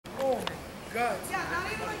God. Yeah,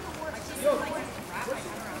 not even like the word. Just like wrap my head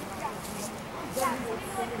around.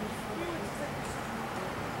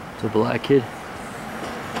 It's a black kid.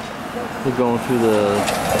 They're going through the...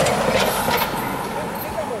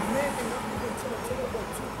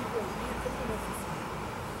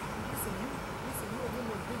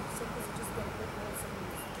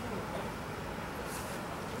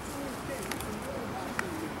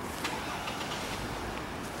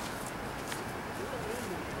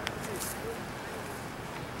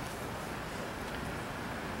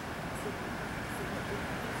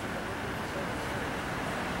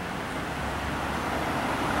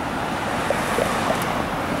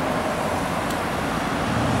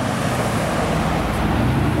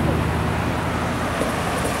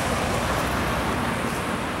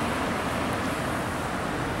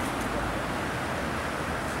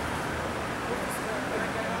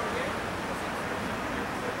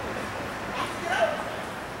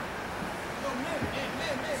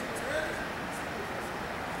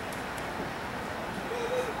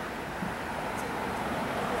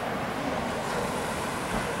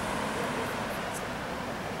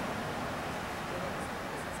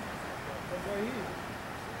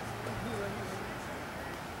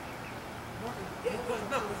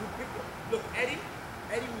 Look, Eddie,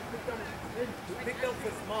 we picked up for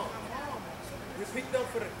his mom. We picked up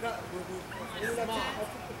for the cut with his mom.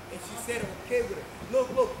 And she said okay with it. Look.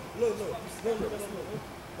 The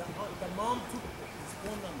mom took his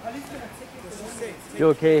phone number. She said, You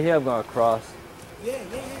okay here? I'm gonna cross. Yeah,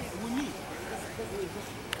 with me.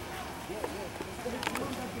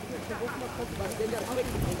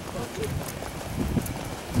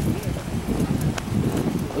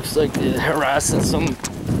 Looks like they're harassing some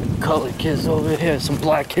colored kids over here, some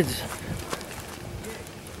black kids.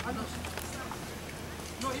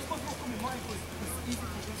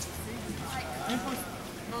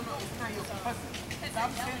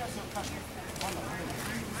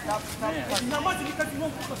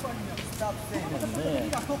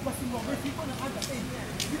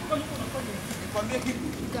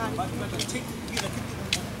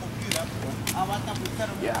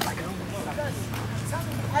 Yeah, I got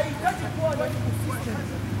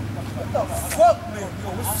What the fuck, man? Yo,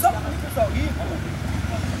 what's up, niggas out here, bro?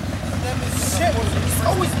 That is shit. It's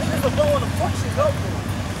always niggas that don't want to fuck shit up, bro.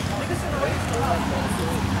 Niggas in the race.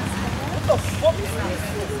 What the fuck is this?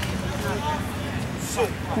 Shit.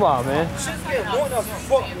 Come on, man. Shit's getting annoying as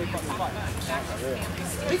fuck, niggas.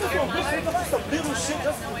 Niggas don't bitch niggas for some little shit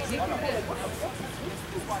just for what the fuck?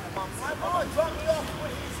 My mom dropped me off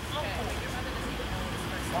with his uncle.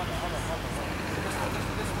 Hold on.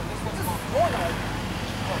 This is going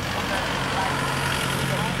on.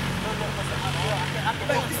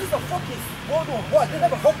 Like, this is a fucking world on what? They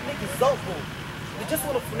never help niggas out, bro. They just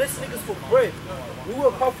want to finesse niggas for bread. We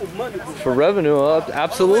work hard for money, bro. For revenue,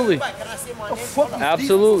 absolutely.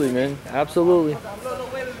 Absolutely, man. Absolutely. No,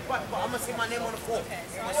 wait, I'm going to say my name on the phone.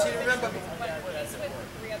 She remember me.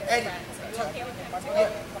 Eddie.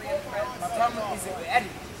 My partner is Eddie.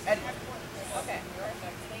 Okay.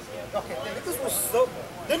 Okay, niggas was so...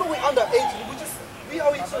 They know we underage. We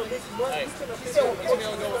are each other.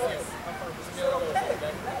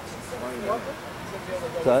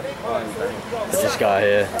 It's this guy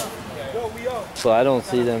here. So I don't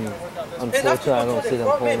see them, unfortunately, I don't see them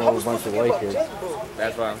pulling over a bunch of white kids.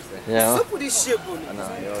 That's what I'm saying. Yeah. Stop with this shit, bro. I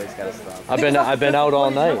know, you always gotta stop. I've been out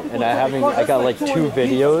all night, and I got like 2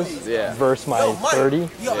 videos versus my 30,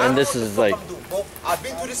 and this is like. I've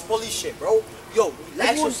been through this police shit, bro. Yo,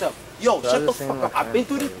 relax yourself. Yo, shut the fuck up. I've been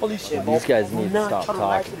through this police shit, bro. These guys need to stop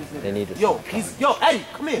talking. They need to. Yo, Eddie,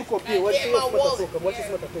 come here.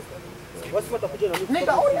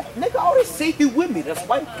 Nigga already say he with me. That's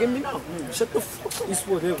why he came me now. Shut the fuck up. It's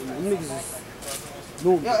whatever. Them niggas is...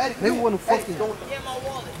 No, they want to fucking... Get my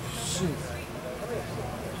wallet. Shit.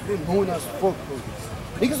 They known as fuck, bro.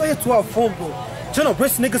 Niggas are here to have fun, bro. Trying to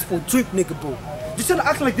arrest niggas for drink, nigga, bro. Just trying to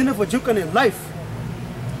act like they never drink in their life.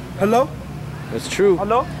 Hello? It's true.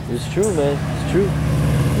 Hello? It's true, man. It's true.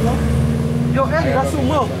 Hello? Yo, Eddie, that's your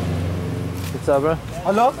mom. What's up, bro?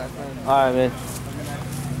 Hello? Alright, man.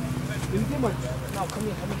 Now, come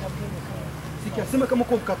here. Sikasema kama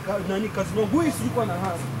kwa nani kazi na wewe si kwa na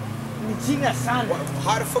hapa. Ni chinga sana.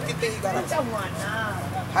 How the fuck you think you got up?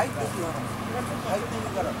 How you think you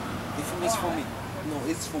got up? If it's for me. No,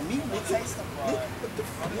 it's for me, nigga. What the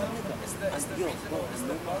fuck?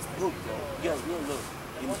 Yo, look.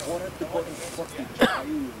 In order to go and fucking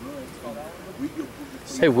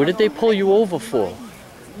Hey, what did they pull you over for?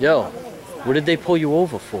 Yo, what did they pull you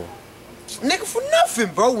over for? Nigga, for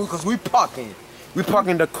nothing, bro, because we parking. We park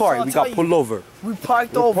in the car. So We I'll tell got you. pulled over. We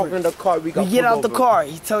parked We over. parked in the car. We got We get pulled out the over. car.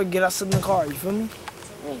 He tell get us in the car. You feel me?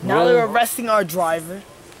 Now Really? they're arresting our driver.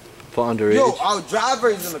 For underage. Yo, our driver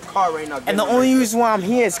is in the car right now. And the only reason why I'm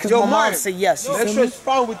here is because Yo, my mom Martin, said yes. You Make feel sure me? it's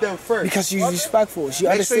fine with them first. Because she's respectful. She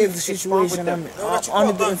Make sure understands the it's fine with situation them. I'm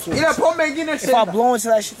under the influence. Yeah, pô, menina, If I blow into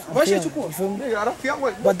that shit, I'm feeling, you feel me? Nigga, I don't feel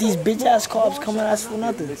what. But these bitch ass cops coming at us for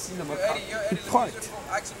nothing. He parked.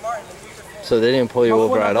 So they didn't pull you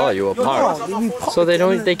over at all. You were parked. No, we parked. So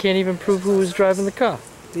they can't even prove who was driving the car.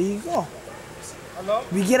 There you go.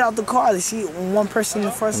 We get out the car, they see one person in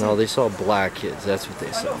the front seat. No, they saw black kids. That's what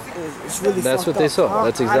they saw. It's really That's what fucked they up. saw.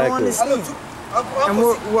 That's I exactly don't what. understand. And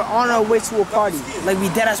we're on our way to a party. Like we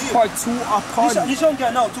dead as part to our party.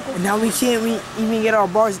 And now we can't even get our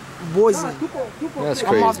boys in. That's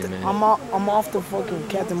I'm off crazy, the, man. I'm off the fucking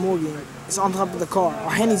Captain Morgan. It's on top of the car.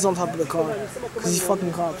 Our Henny's on top of the car. Because he's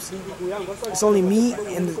fucking cops. It's only me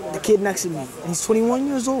and the kid next to me. And he's 21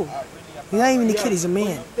 years old. He's not even a kid, he's a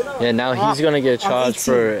man. Yeah, now he's gonna get I'm charged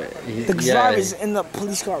 18. for. The driver's in the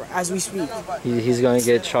police car as we speak. He's gonna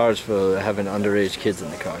get charged for having underage kids in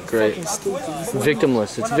the car. Great. Fucking stupid.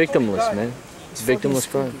 Victimless. It's victimless, man. It's victimless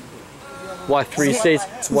crime. Why three states?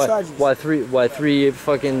 Two Why charges. why three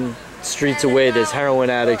fucking streets away? There's heroin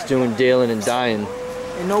addicts doing dealing and dying.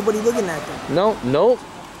 And nobody looking at them.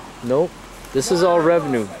 Nope. This is all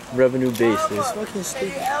revenue based. It's fucking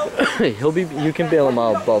stupid. You can bail him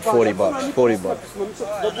out about 40 bucks. 40 bucks.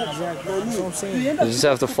 Exactly. That's what I'm saying. You just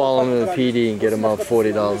have to follow him to the PD and get him out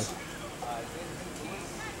 $40.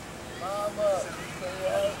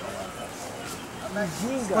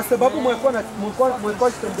 Kwa sababu mwekuwa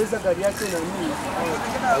akitembeza gari yake na nini.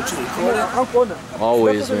 Hakuona.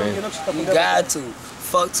 Always, man. You got to.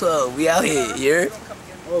 Fuck 12. We out here. You heard?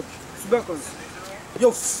 Okay. Subia kwanza.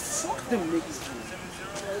 Yo, fuck them niggas.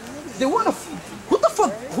 They wanna. Who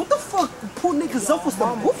the fuck pull niggas up for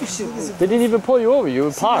some goofy shit, bro? They didn't even pull you over. You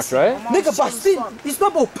were parked, right? Nigga, but still, it's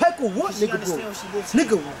not about pack or what, nigga, bro.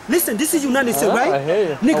 Nigga, listen, this is United States, right? I hear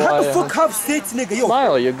you. Nigga, how the yeah. fuck have states, nigga? Yo,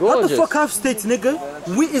 Smile, you're how the gorgeous. fuck have states, nigga?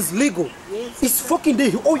 We is legal. It's fucking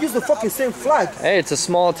they all use the fucking same flag. Hey, it's a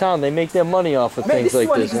small town. They make their money off of Man, things this is like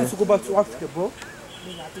why this. niggas Man. need to go back to Africa, bro.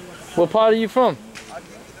 What part are you from?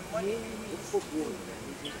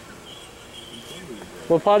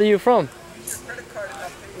 What part are you from?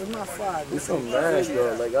 It's not five. We from Nash,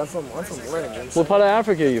 bro. Like, I'm from London. What part of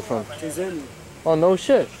Africa are you from? Oh, no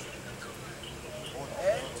shit.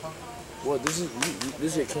 What, this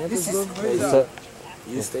is your campus, bro? So-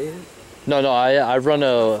 You stay here? no, I run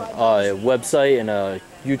a website and a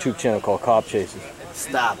YouTube channel called Cop Chasers.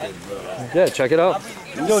 Stop it, bro. Yeah, check it out.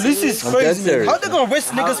 Yo, this is I'm dead crazy, man. serious. How they gonna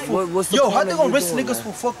arrest niggas for? what's the Yo, point how they of gonna you arrest doing niggas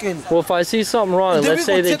that? for fucking? Well, if I see something wrong, If they let's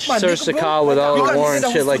say really they gonna take my search nigga, the bro, car without you a gotta warrant say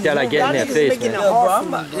and shit that like that, I get in their Y'all niggas face, making man. it hard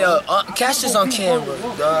for me. Yo, cash is on camera,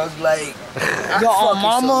 dog. Like, Yo,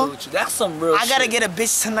 mama, salute you. That's some real I gotta shit. get a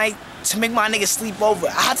bitch tonight to make my nigga sleep over.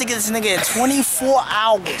 I have to get this nigga in 24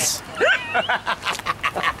 hours.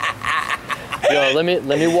 Yo, let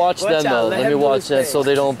me watch them out, though. let Let me him do watch his them thing. so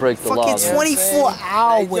they don't break the law. Fucking Man. 24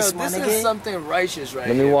 hours, Yo, my this is nigga. something righteous right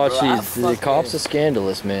Let me here, watch bro. these. The cops are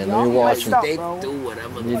scandalous, man. Let me Y'all watch messed them. up, They bro. do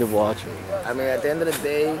whatever. I need to watch them. I mean, at the end of the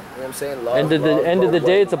day, you know what I'm saying? Law, End of the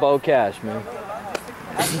day, it's about cash, man.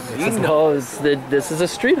 This is a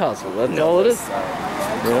street hustle. That's all it is.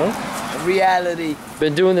 You know? reality.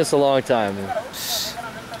 Been doing this a long time, man.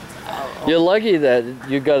 You're lucky that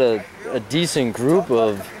you got a decent group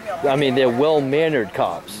of. I mean, they're well-mannered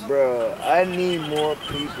cops. Bro, I need more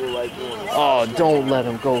people like you. Oh, don't let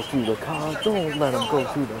them go through the car. Don't let them go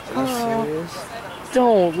through the car.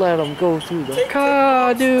 Don't let them go through the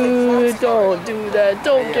car, dude. Don't do that.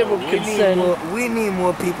 Don't give them consent. We need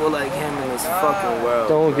more people like him in this fucking world.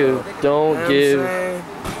 Don't bro. give. Don't You know give what I'm saying?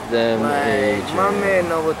 them Like, age. my man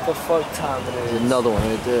know what the fuck time it is. There's another one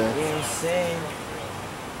right You know there. what I'm saying?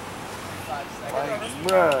 Like,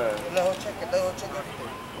 bruh.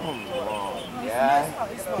 Come on, yeah.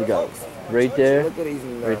 We got right there. Look at these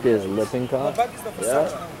Right there's a lipping cop. Yeah.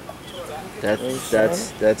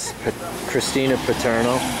 That's Christina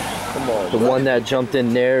Paterno. Come on. The one that jumped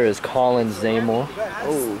in there is Colin Zamor.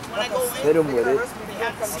 Oh, hit him with it.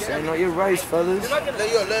 Saying no, you're right, fellas. You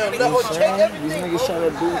know what I'm saying? These niggas try to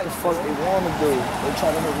do what the fuck they want to do. They try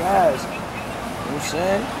to harass. You know what I'm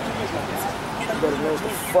saying? You better know what the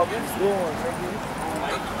fuck you're doing, nigga.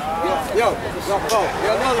 Yo, no,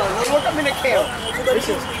 look up in the camera. This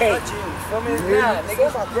is cake. Feel me? Nah,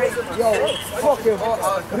 niggas are great. Yo, fuck him.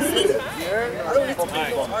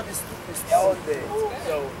 All day.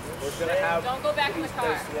 So, we're gonna have. Don't go back in the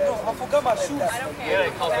car. No, I forgot my shoes. I don't care.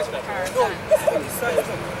 Go back in the car.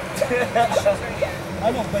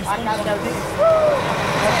 I know, but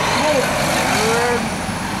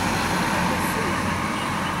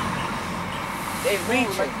They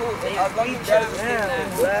reaching. They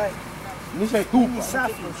reaching. Nici ai tupa.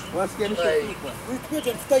 What's getting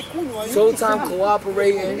Showtime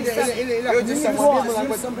cooperating.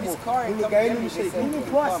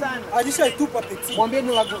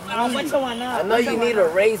 I know you need a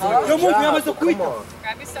raise in your job. Come on.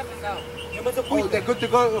 Grab your stuff and go. Oh, they're good to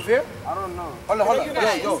go over here? I don't know. Hold on.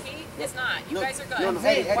 Yo. It's not. You guys are good.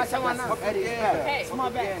 Hey, watch out. Hey,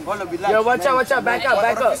 Yo, watch out. Back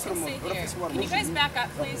up. stay here. Can you guys back up,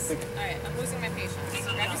 please? Alright, I'm losing my patience.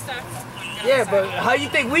 Grab your stuff. Yeah, but how you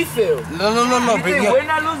think we feel? No. You think we're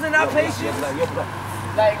not losing our patience?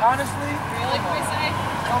 Like, honestly? Really, can we say?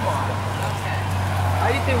 Come on. Okay. How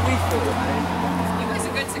you think we feel, man? You guys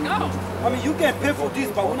are good to go. I mean, you get paid for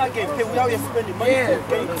this, but we're not getting paid. We out here spending money Yeah, for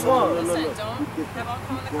game. come on. Listen, don't have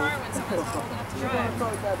alcohol in the car when someone's not old enough to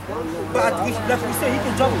drive. But like we said, he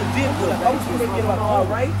can jump the vehicle. Like, I was going to get my car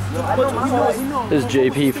right. This is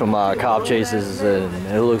JP from Cop Chases, and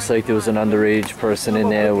it looks like there was an underage person in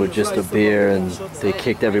there with just a beer, and they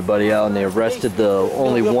kicked everybody out, and they arrested the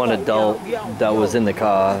only one adult that was in the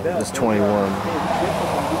car. It was 21.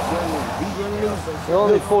 They're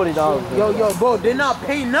only $40. Yo, bro, they're not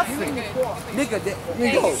paying nothing. Nigga,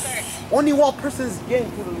 yo, only one person is getting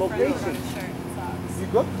to the location. You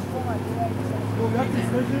go? Yo, we have this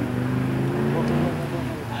version?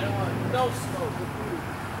 No smoke.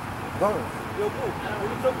 Go. Yo, go.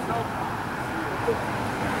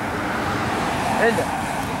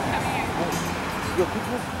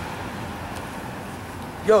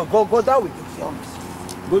 Yo, go that way.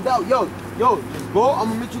 Go down, yo, just go. I'm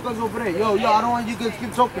gonna meet you guys over there. Yo, I don't want you guys to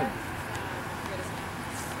keep talking.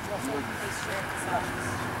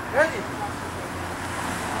 Ready?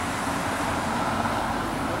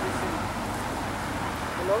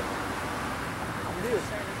 Hello? I'm here.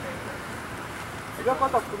 Eu já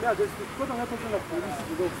contato com minha vez, quando eu retorno na polícia,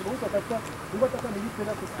 não vai estar na lista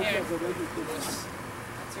da pessoa.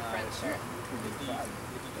 That's your friend's shirt.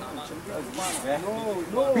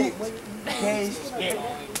 No.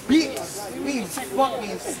 Bitch, he's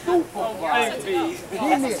fucking stupid.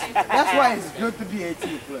 That's why it's good to be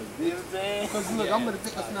 18 plus. Because look, I'm gonna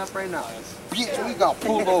take a snap right now. Bitch, we got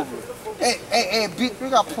pulled over. Hey, bitch, we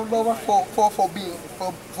got pulled over for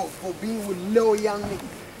being with little young niggas.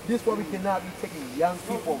 This is why we cannot be taking young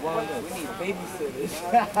people around us. We need babysitters.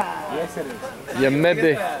 Yes, it is. Yeah,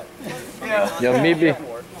 maybe. Yeah, maybe.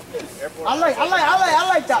 I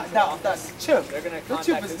like that chip. They're going to The contact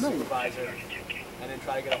chip his is new. supervisor and then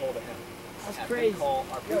try to get a hold of him. That's crazy. Call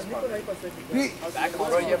our police department. Bitch,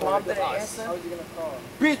 Bro, your mom didn't answer?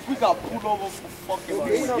 bitch, we got pulled over for fucking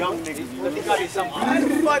with young niggas. There's got to be some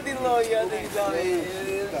Fucking little young niggas out here.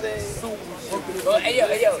 Oh, hey, yo.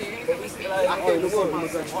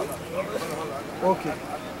 Okay.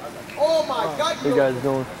 Oh my God, What you guys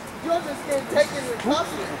doing? you're just getting taken in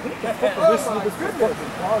custody.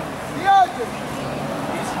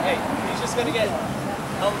 He's just going to get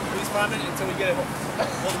held in the police department until we get a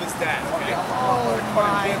hold of his dad, okay? Oh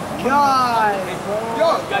my God. You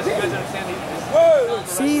guys understand these?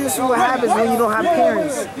 See, this is what happens when you don't have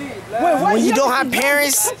parents. When you don't have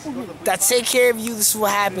parents that take care of you, this is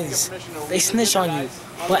what happens. They snitch on you.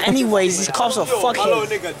 But anyways, these cops are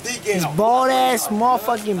fuckheads. These bald ass,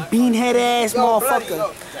 motherfucking beanhead ass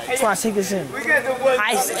motherfucker. Trying to take us in.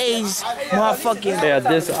 Ice age motherfucking. Yeah,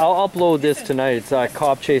 I'll upload this tonight. It's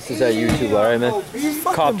Cop Chases at YouTube, alright, man?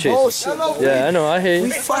 Cop Chases. Bullshit. Yeah, I know, I hate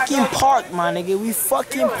We it. fucking parked, my nigga. We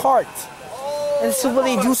fucking parked. And this is what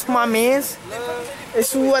they do to my mans.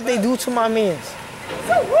 This is what they do to my mans.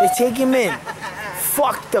 They take him in.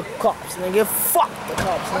 Fuck the cops, nigga. Fuck the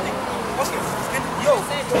cops, nigga.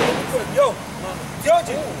 Yo,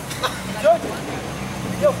 Georgie,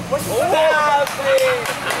 what's your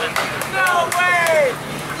No way!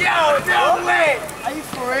 Yo, no way! Are you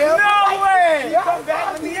for real? No way! Come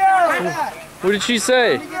back with me. Yo. What did she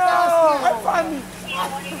say? No!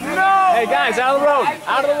 Hey guys, out of the road!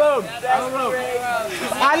 Out of the road! Out of the road!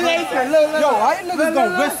 I like her. Look. Yo, I ain't niggas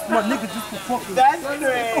gonna arrest my nigga just for fucking. That's What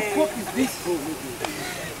great! the fuck is this for, nigga?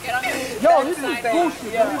 Get on the Yo, this is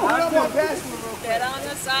bullshit. Get on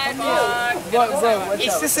the sidewalk.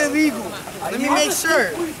 It's just illegal. Let me make sure.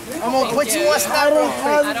 I'm gonna put you on snap real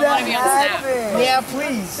quick. I don't want to be on snap. Yeah,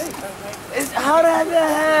 please. How did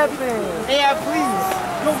that happen? Yeah, please.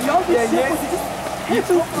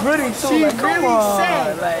 Really, She really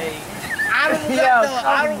said, like,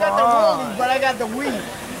 I don't got the rolling, but I got the weed.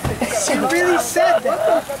 She really said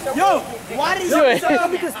that. Yo, Why did Yo, you tell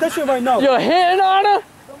me this shit right now. you're hitting on her?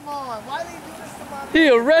 Come on, why did you do this to my He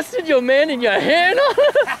arrested your man and you're hitting on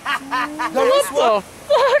him? What the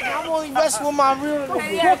fuck? I'm only messing with my real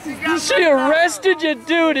nigga. She arrested your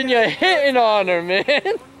dude and you're hitting on her,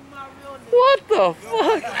 man. What the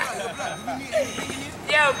fuck?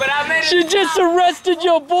 Yeah, but I made it. She just arrested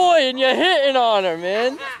your boy and you're hitting on her,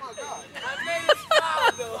 man. I made it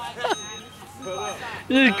smile, though.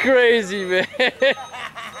 You're crazy, man.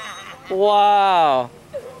 Wow.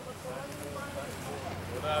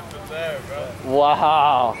 What happened there, bro?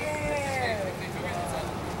 Wow.